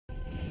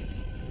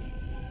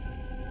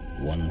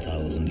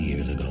1,000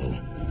 years ago,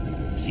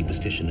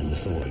 superstition and the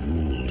sword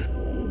ruled.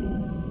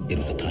 It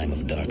was a time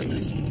of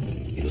darkness.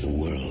 It was a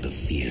world of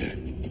fear.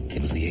 It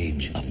was the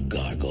age of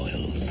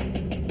gargoyles.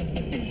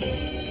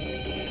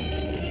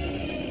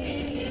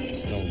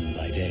 Stone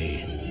by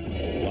day,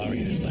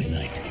 warriors by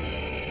night.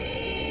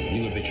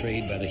 We were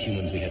betrayed by the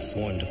humans we had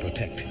sworn to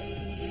protect,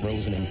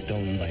 frozen in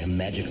stone by a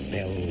magic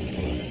spell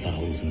for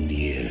 1,000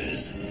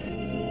 years.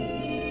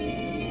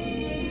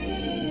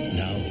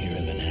 Now here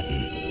in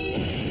Manhattan,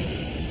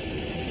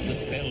 the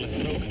spell is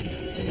broken,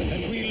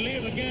 and we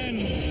live again.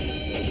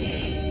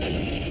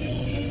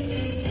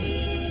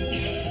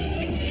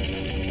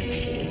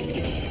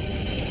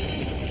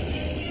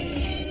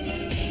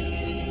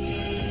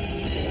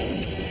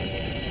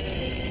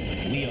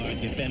 We are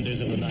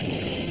defenders of the night.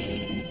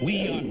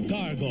 We are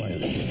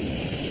gargoyles.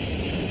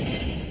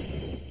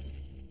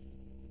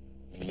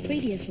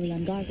 Previously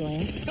on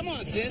Gargoyles. Come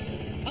on,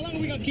 sis. How long are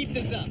we gonna keep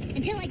this up?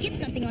 Until I get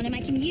something on him I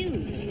can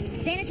use.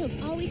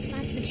 Xanatos always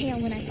spots the tail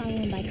when I follow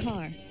him by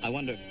car. I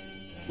wonder,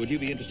 would you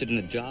be interested in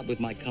a job with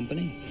my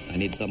company? I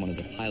need someone as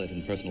a pilot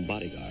and personal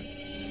bodyguard.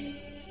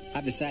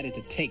 I've decided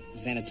to take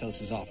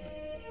Xanatos' offer.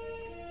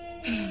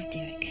 Oh,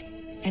 Derek,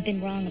 I've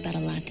been wrong about a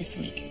lot this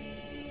week.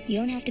 You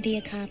don't have to be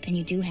a cop, and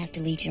you do have to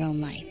lead your own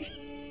life.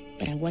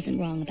 But I wasn't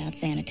wrong about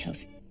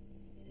Xanatos.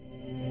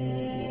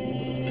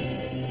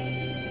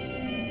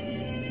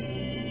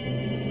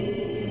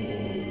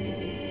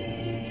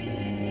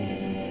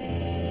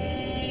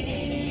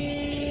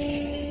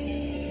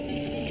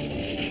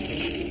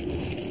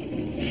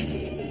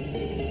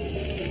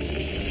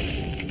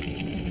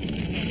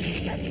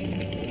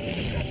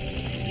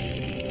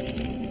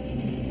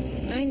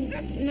 I'm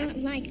not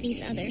like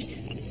these others.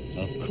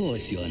 Of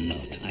course you're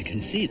not. I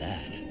can see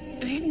that.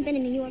 I haven't been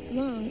in New York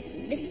long.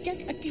 This is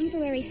just a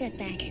temporary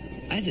setback.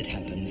 As it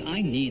happens,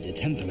 I need a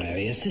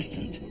temporary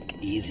assistant.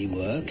 Easy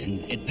work,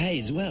 and it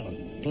pays well.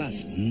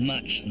 Plus,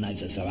 much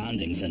nicer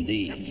surroundings than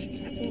these.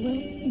 Well,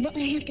 what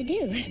would I have to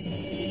do?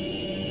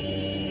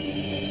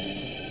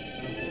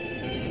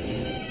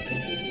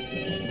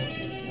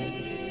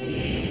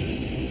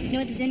 You know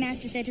what the Zen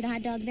Master said to the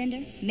hot dog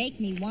vendor? Make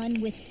me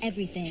one with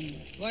everything.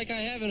 Like I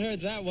haven't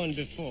heard that one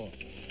before.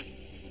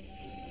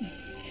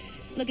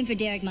 Looking for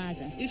Derek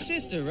Mazza. His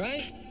sister,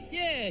 right?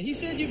 Yeah, he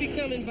said you'd be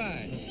coming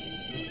by.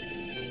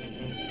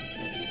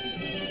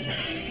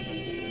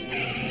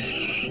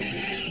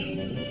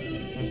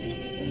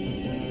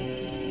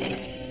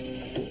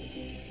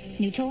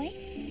 New toy?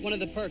 One of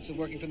the perks of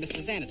working for Mr.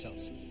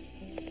 Xanatos.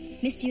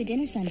 Missed you at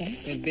dinner Sunday.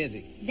 Been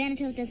busy.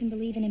 Xanatos doesn't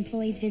believe in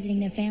employees visiting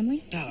their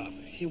family. Oh,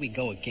 here we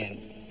go again.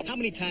 How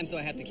many times do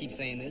I have to keep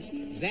saying this?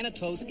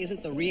 Xanatos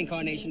isn't the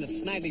reincarnation of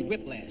Snidely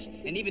Whiplash.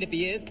 And even if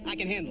he is, I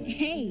can handle it.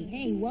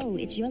 Hey, whoa,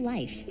 it's your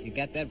life. You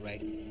got that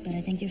right. But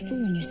I think you're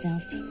fooling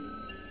yourself.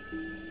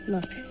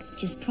 Look,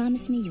 just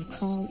promise me you'll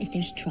call if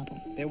there's trouble.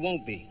 There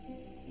won't be.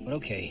 But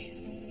okay,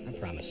 I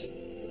promise.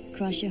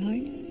 Cross your heart?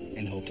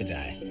 And hope to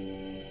die.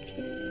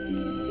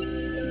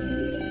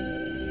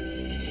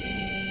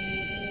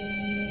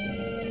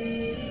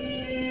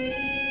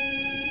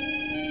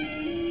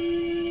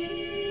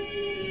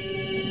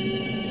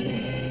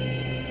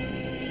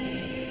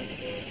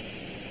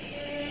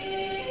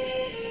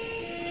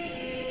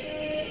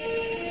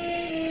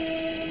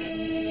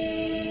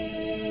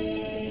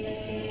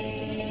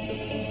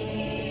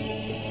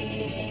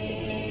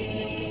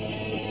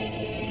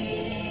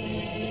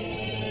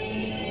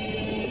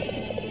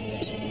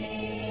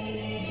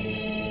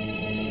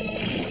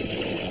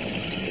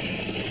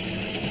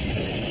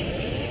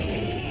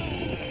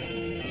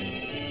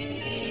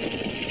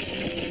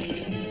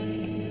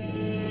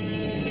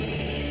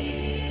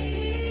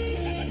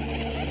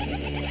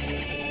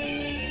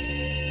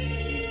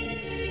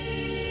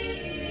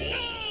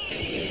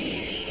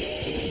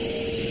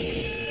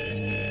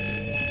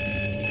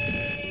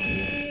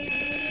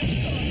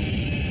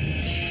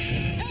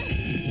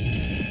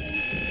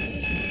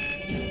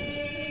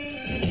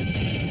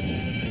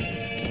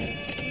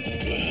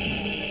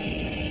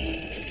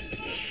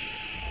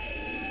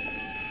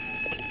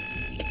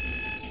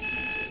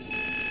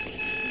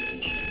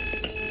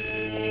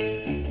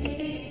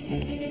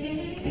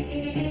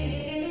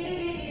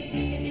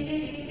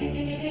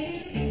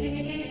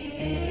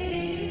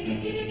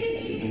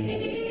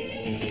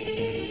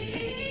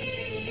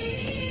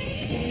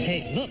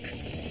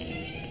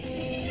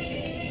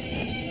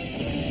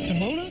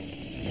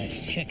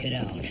 Check it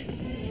out.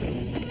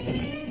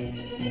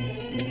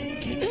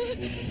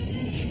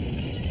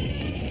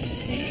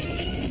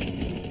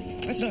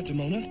 That's not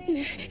Demona.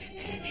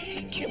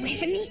 Get away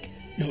from me.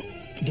 No,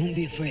 don't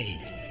be afraid.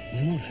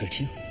 We won't hurt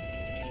you.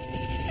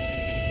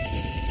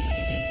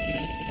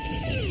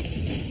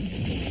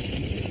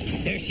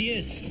 There she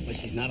is. But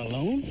she's not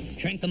alone?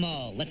 Trank them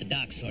all. Let the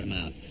doc sort them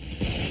out.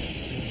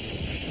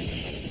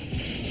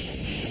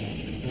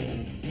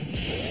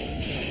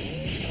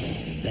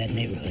 That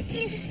neighborhood.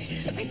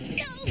 Let's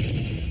go.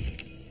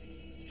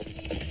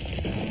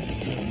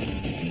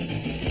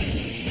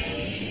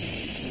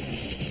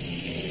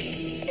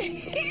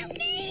 Help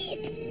me!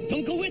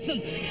 Don't go with them.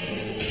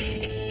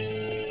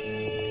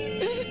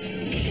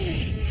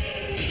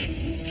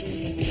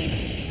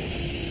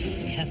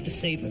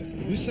 save her.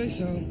 You say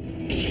so.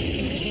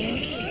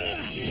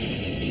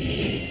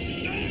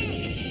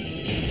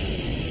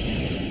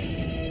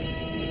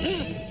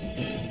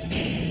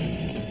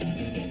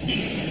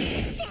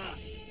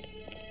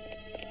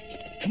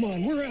 Come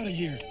on, we're out of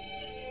here.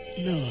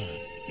 No,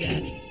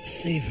 God,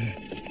 save her.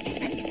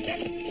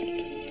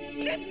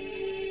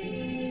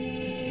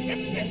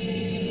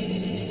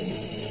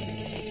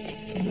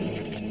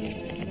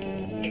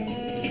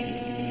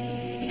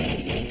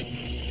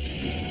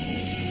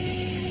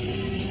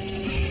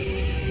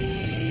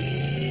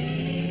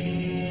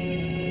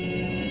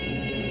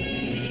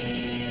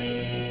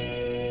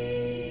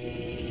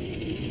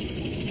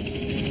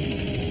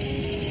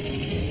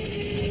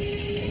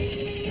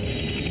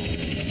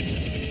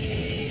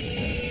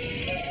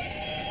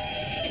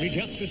 We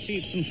just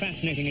received some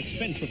fascinating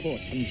expense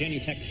reports from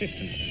Genutech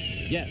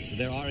Systems. Yes,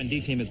 their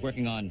R&D team is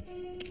working on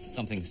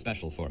something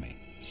special for me.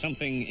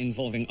 Something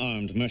involving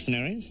armed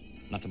mercenaries?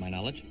 Not to my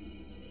knowledge.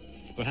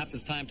 Perhaps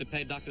it's time to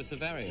pay Dr.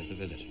 Severius a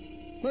visit.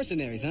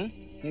 Mercenaries, huh?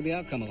 Maybe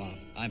I'll come along.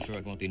 I'm sure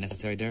it won't be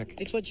necessary, Derek.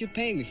 It's what you're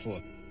paying me for.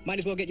 Might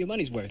as well get your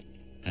money's worth.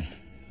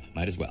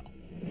 Might as well.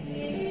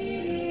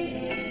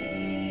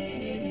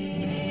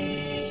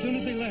 As soon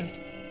as they left,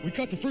 we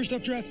cut the first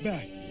updraft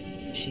back.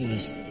 She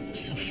was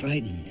so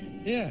frightened.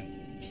 Yeah,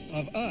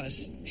 of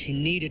us. She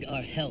needed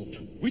our help.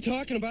 We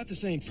talking about the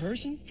same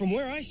person? From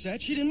where I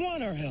sat, she didn't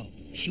want our help.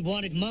 She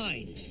wanted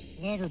mine.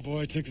 Lover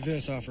boy took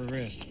this off her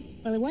wrist.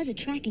 Well, it was a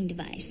tracking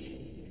device.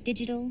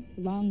 Digital,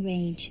 long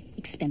range,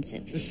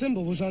 expensive. The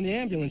symbol was on the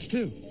ambulance,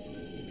 too.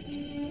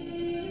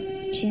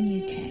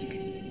 Genutech.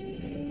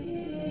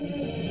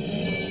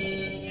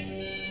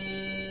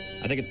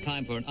 I think it's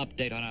time for an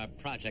update on our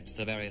project,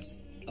 Severius.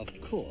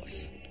 Of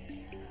course.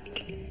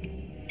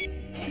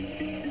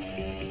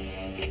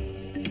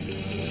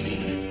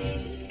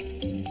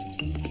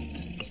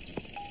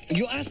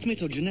 You asked me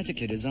to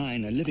genetically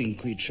design a living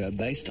creature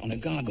based on a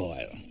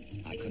gargoyle.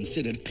 I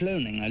considered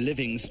cloning a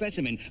living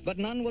specimen, but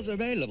none was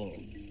available.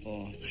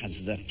 Or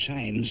has that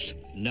changed?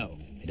 No,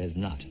 it has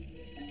not.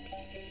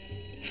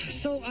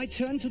 So I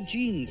turned to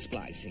gene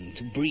splicing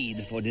to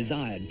breed for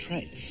desired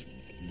traits.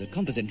 The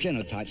composite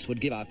genotypes would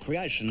give our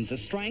creations the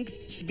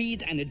strength,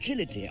 speed, and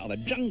agility of a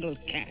jungle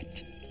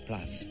cat,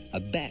 plus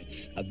a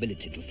bat's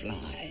ability to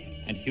fly.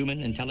 And human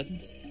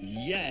intelligence?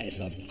 Yes,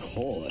 of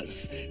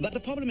course. But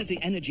the problem is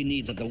the energy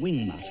needs of the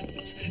wing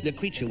muscles. The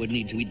creature would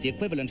need to eat the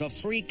equivalent of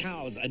 3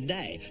 cows a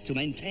day to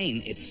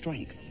maintain its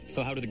strength.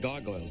 So how do the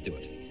gargoyles do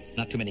it?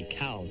 Not too many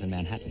cows in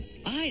Manhattan.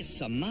 I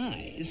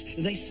surmise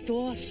they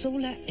store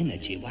solar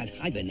energy while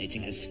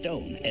hibernating as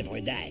stone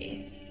every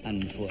day.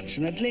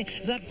 Unfortunately,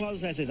 that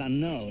process is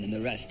unknown in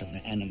the rest of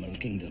the animal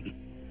kingdom.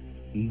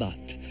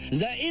 But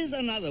there is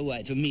another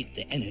way to meet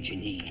the energy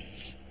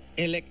needs.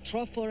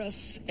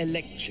 Electrophorus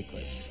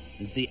electricus,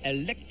 the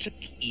electric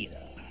eel.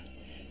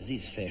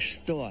 These fish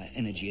store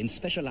energy in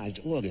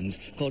specialized organs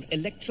called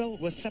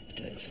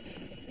electroreceptors.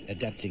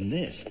 Adapting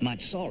this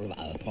might solve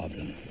our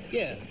problem.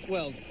 Yeah,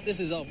 well, this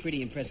is all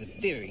pretty impressive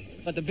theory.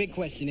 But the big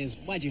question is,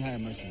 why'd you hire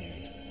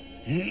mercenaries?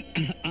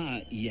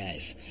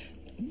 Yes.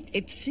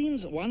 It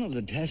seems one of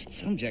the test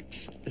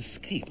subjects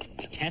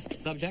escaped. Test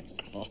subjects?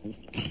 Oh,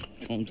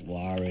 don't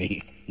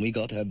worry. We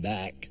got her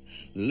back.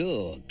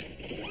 Look.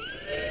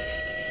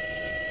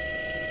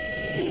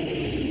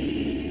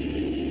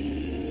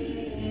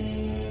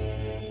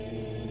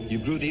 You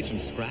grew these from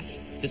scratch?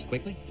 This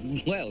quickly?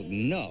 Well,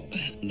 no.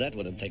 That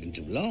would have taken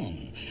too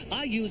long.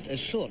 I used a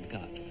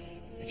shortcut.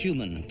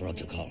 Human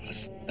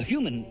protocols.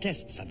 Human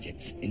test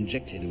subjects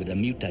injected with a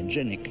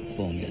mutagenic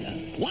formula.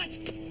 What?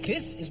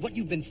 This is what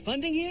you've been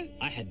funding here?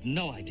 I had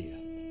no idea.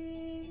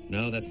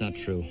 No, that's not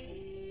true.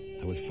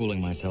 I was fooling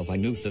myself. I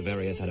knew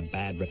Severius had a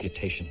bad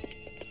reputation.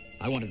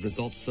 I wanted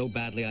results so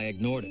badly I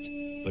ignored it.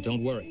 But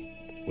don't worry.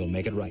 We'll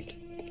make it right.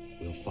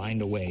 We'll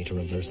find a way to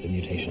reverse the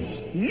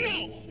mutations.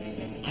 No!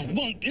 I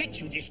won't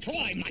let you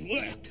destroy my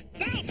work.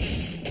 No!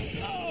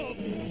 Oh!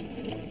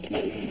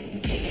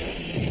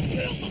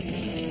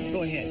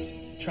 Go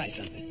ahead. Try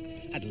something.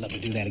 I'd love to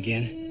do that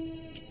again.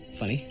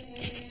 Funny.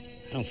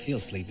 I don't feel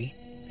sleepy.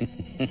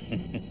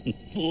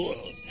 Fool!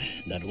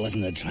 That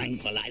wasn't a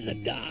tranquilizer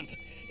dart.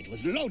 It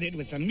was loaded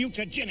with a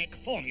mutagenic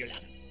formula.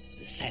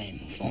 The same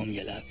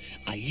formula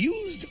I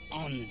used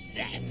on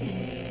them.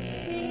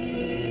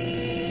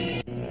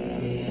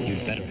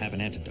 You'd better have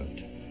an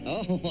antidote.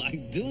 Oh, I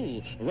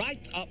do.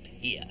 Right up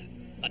here.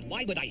 But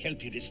why would I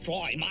help you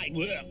destroy my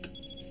work?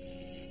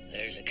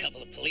 There's a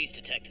couple of police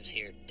detectives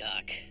here,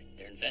 Doc.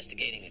 They're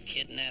investigating a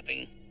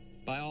kidnapping.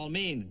 By all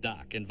means,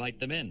 Doc, invite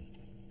them in.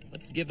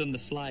 Let's give them the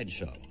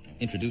slideshow.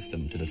 Introduce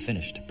them to the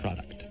finished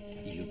product.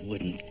 You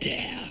wouldn't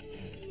dare.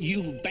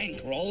 You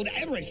bankrolled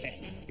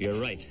everything. You're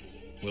right.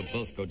 We'll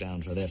both go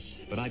down for this.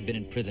 But I've been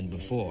in prison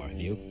before,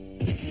 have you?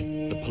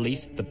 The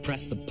police, the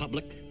press, the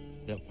public,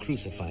 they'll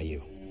crucify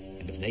you.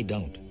 And if they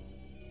don't,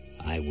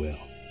 I will.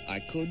 I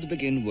could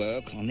begin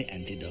work on the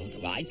antidote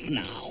right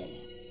now.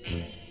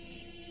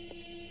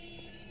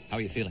 How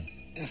are you feeling?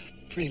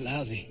 Pretty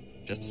lousy.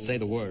 Just say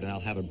the word and I'll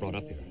have her brought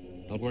up here.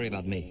 Don't worry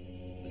about me.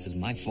 This is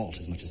my fault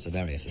as much as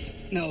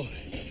Severius's. No,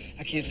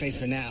 I can't face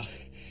her now.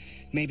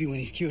 Maybe when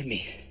he's cured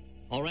me.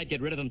 All right,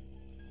 get rid of him.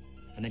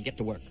 And then get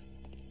to work.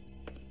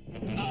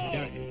 Oh.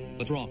 Derek,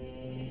 what's wrong?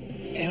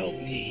 Help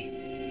me.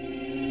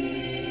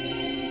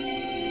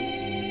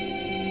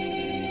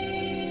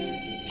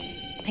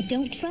 I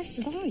don't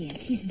trust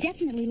Severius. He's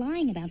definitely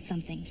lying about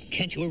something.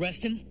 Can't you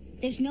arrest him?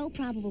 There's no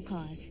probable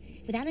cause.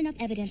 Without enough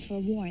evidence for a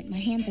warrant, my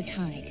hands are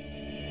tied.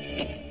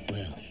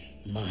 Well,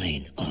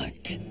 mine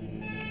aren't.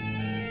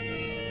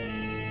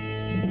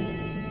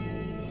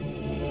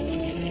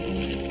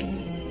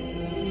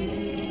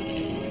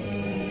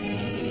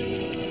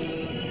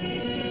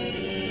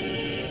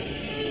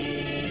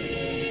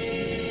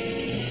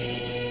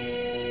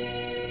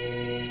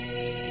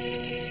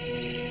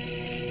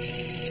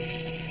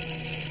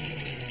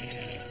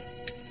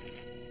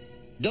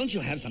 Don't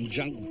you have some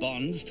junk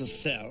bonds to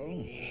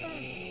sell?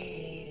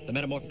 The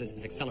metamorphosis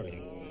is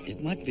accelerating.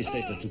 It might be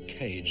safer to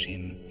cage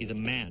him. He's a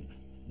man,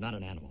 not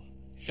an animal.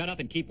 Shut up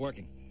and keep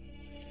working.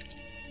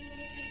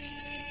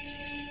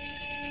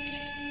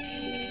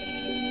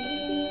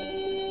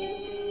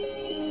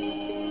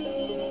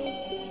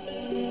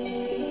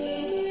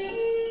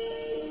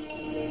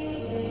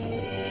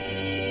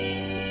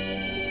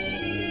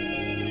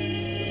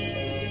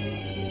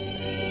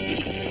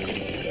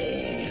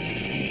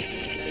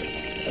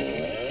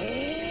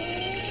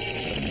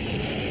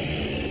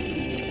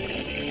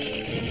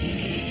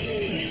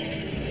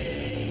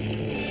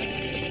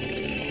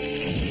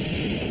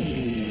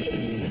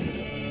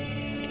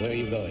 Where are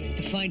you going?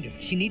 To find her.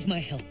 She needs my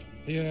help.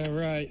 Yeah,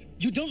 right.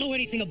 You don't know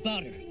anything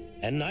about her.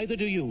 And neither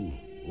do you.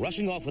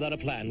 Rushing off without a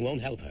plan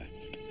won't help her.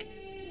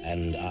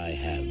 And I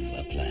have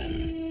a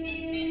plan.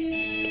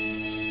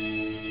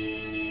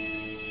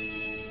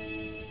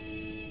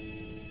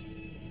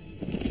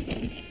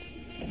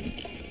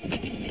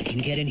 Can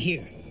get in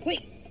here.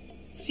 Wait,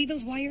 see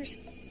those wires?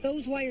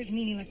 Those wires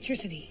mean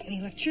electricity, and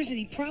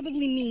electricity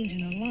probably means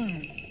an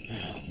alarm.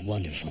 Oh,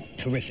 wonderful.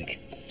 Terrific.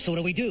 So what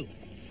do we do?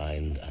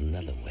 Find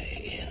another way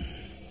in.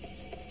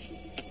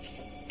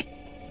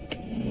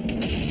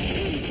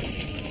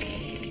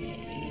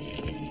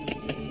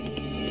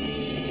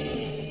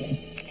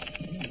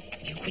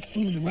 You quit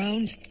fooling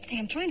around? Hey,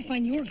 I'm trying to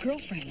find your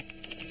girlfriend.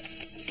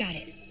 Got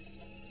it.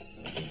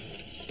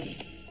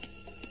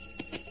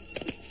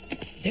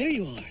 There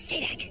you are.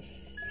 Stay back.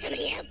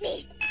 Somebody help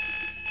me.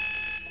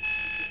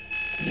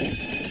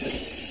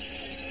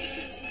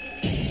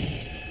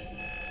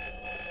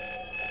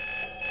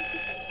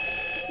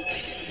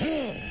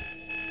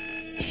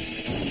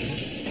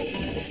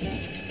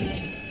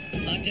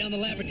 Lock down the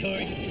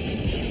laboratory.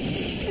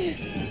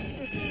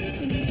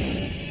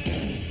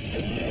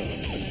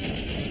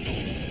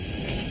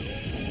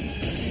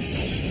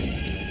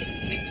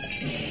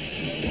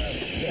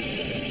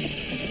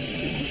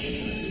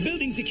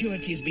 Building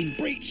security has been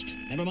breached.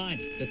 Never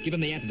mind. Just give him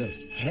the antidote.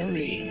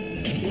 Hurry.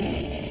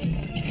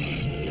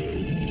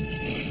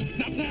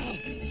 Not now.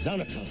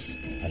 Xanatos.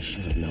 I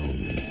should have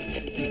known.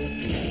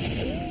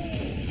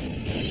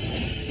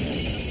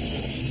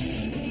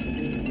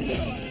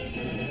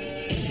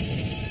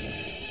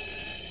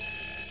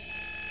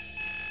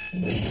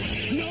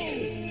 No!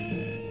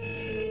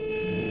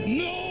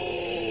 No!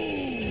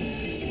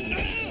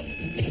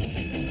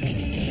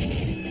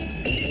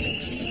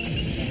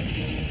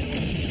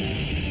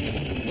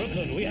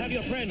 Brooklyn, we have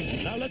your friend.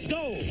 Now let's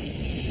go.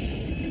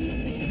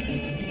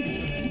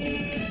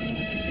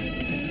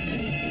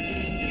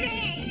 No!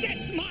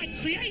 That's my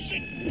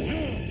creation!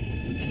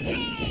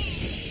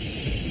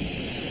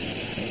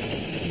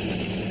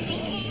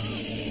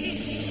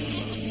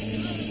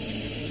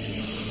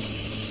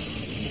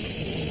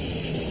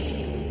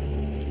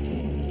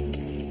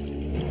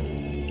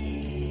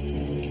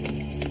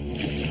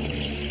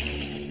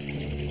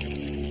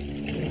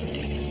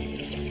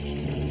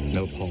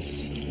 No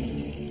pulse.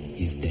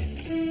 He's dead.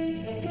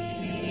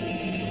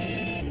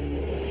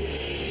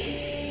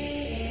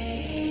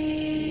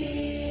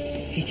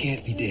 He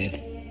can't be dead.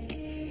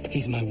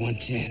 He's my one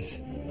chance.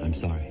 I'm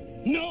sorry.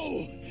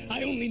 No!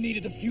 I only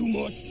needed a few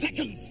more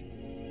seconds!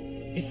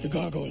 It's the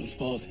Gargoyles'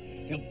 fault.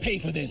 They'll pay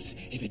for this.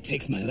 If it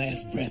takes my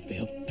last breath,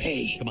 they'll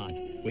pay. Come on.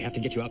 We have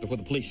to get you out before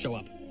the police show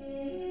up.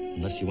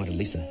 Unless you wanted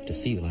Lisa to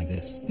see you like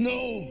this.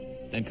 No!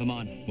 Then come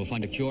on. We'll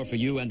find a cure for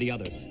you and the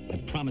others. I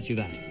promise you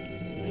that.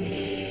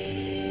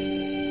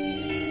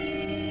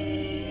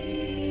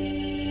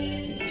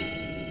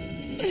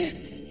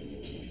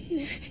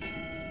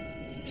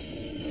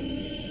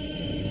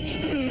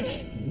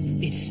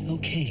 It's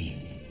okay.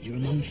 You're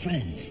among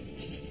friends.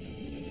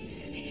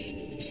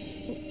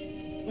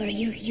 Were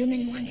you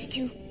human once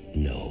too?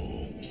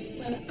 No.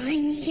 Well,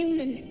 I'm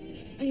human.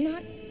 I'm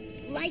not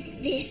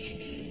like this.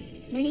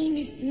 My name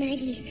is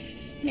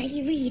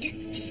Maggie Reed.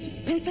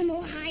 I'm from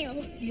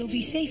Ohio. You'll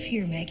be safe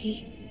here,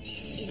 Maggie.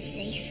 This is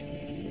safe.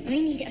 I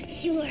need a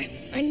cure.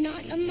 I'm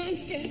not a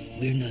monster.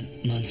 We're not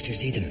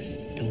monsters either.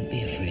 Don't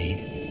be afraid.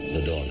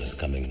 The dawn is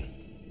coming,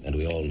 and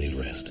we all need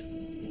rest.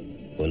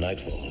 When night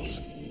falls,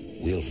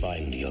 we'll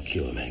find your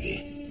cure,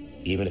 Maggie.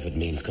 Even if it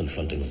means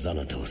confronting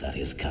Xanatos at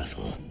his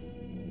castle.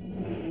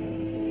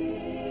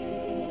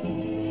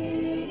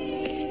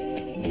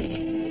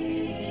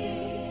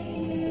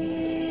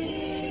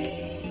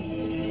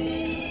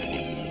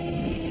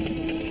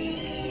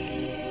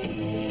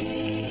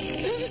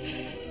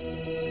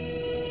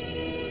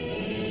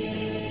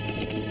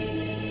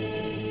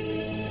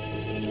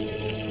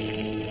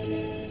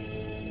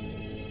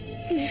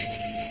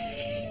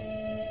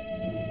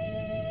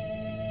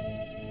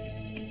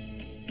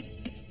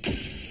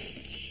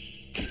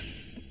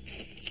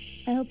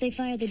 I hope they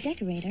fire the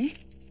decorator.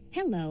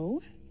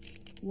 Hello.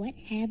 What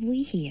have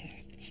we here?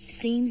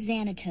 Seems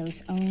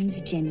Xanatos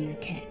owns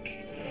Genutech.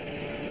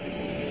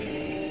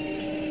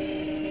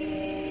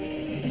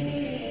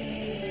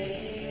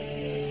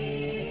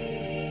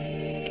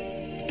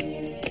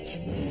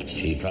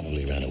 She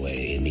probably ran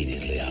away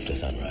immediately after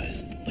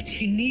sunrise. But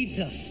she needs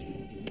us.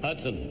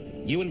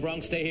 Hudson, you and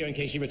Bronx stay here in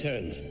case she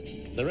returns.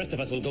 The rest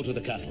of us will go to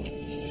the castle.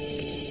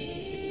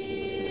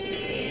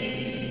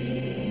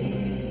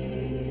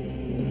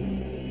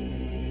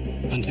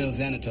 Until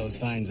Xanatos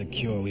finds a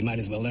cure, we might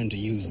as well learn to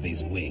use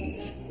these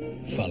wings.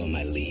 Follow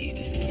my lead.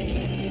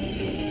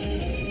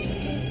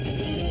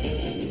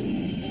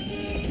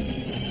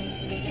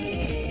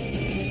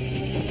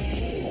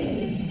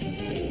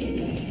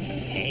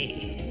 Hey,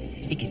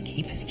 he can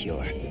keep his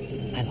cure.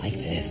 I like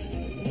this.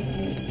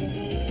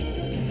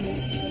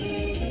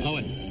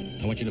 Owen,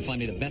 I want you to find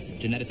me the best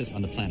geneticist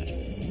on the planet.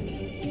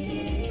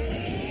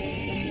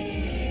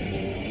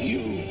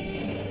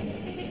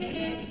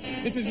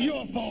 This is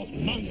your fault,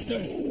 monster!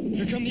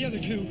 Here come the other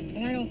two.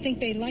 And I don't think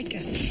they like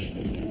us.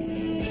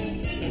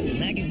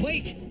 Maggie,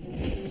 wait!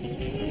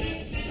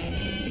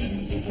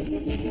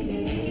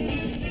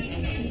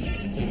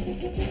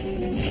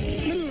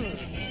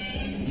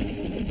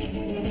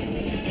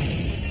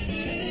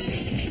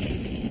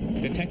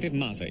 Detective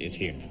Maza is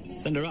here.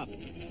 Send her up.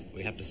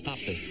 We have to stop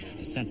this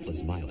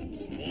senseless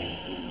violence.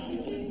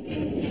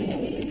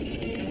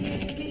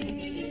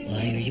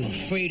 Why are you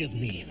afraid of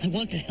me? I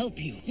want to help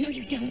you. No,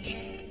 you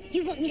don't.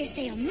 You want me to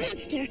stay a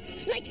monster,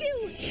 like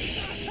you!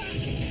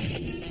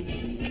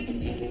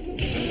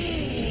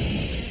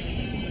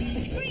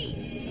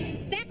 Freeze!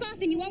 Back off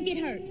and you won't get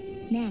hurt.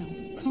 Now,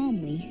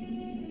 calmly.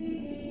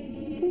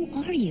 Who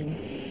are you?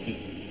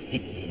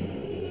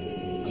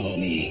 Call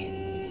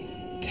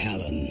me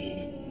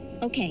Talon.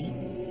 Okay,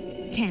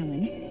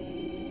 Talon.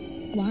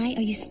 Why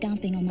are you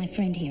stomping on my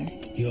friend here?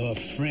 Your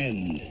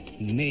friend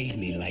made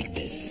me like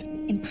this.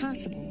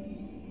 Impossible.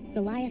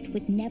 Goliath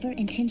would never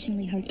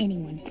intentionally hurt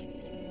anyone.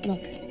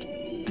 Look,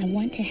 I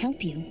want to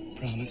help you.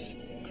 Promise?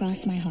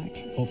 Cross my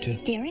heart. Hope to.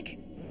 Derek?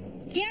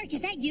 Derek,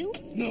 is that you?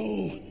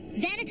 No!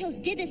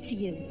 Xanatos did this to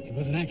you. It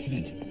was an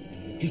accident.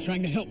 He's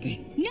trying to help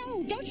me.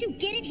 No, don't you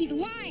get it? He's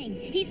lying.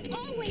 He's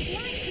always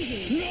lying to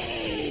you.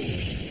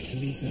 No!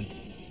 Lisa,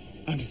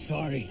 I'm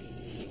sorry.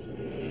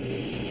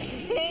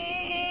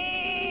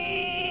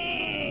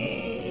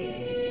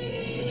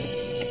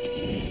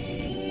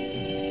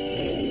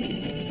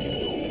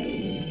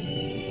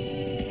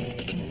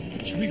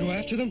 Should we go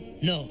after them?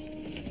 No.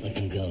 Let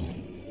them go.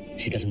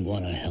 She doesn't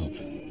want our help.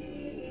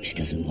 She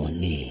doesn't want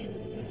me.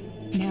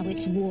 Now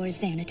it's war,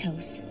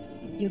 Xanatos.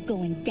 You're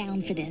going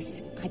down for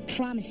this. I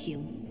promise you,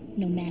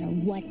 no matter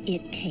what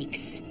it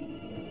takes.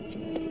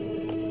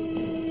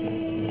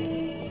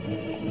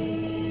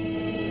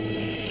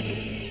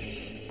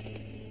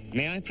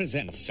 May I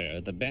present, sir,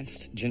 the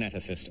best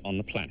geneticist on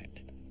the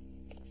planet?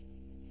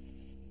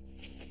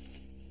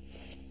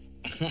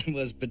 I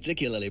was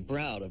particularly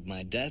proud of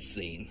my death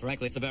scene.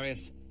 Frankly,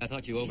 Severius, I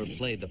thought you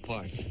overplayed the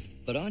part.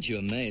 But aren't you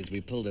amazed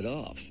we pulled it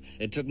off?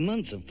 It took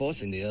months of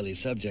forcing the early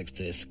subjects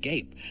to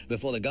escape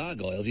before the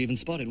Gargoyles even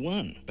spotted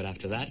one. But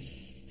after that,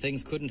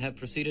 things couldn't have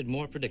proceeded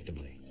more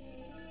predictably.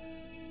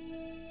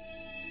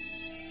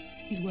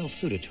 He's well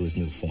suited to his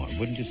new form,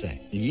 wouldn't you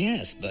say?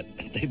 Yes, but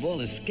they've all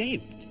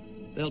escaped.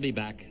 They'll be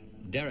back.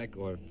 Derek,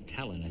 or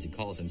Talon as he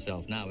calls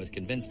himself now, is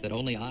convinced that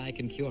only I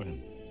can cure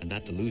him. And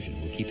that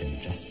delusion will keep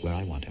him just where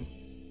I want him.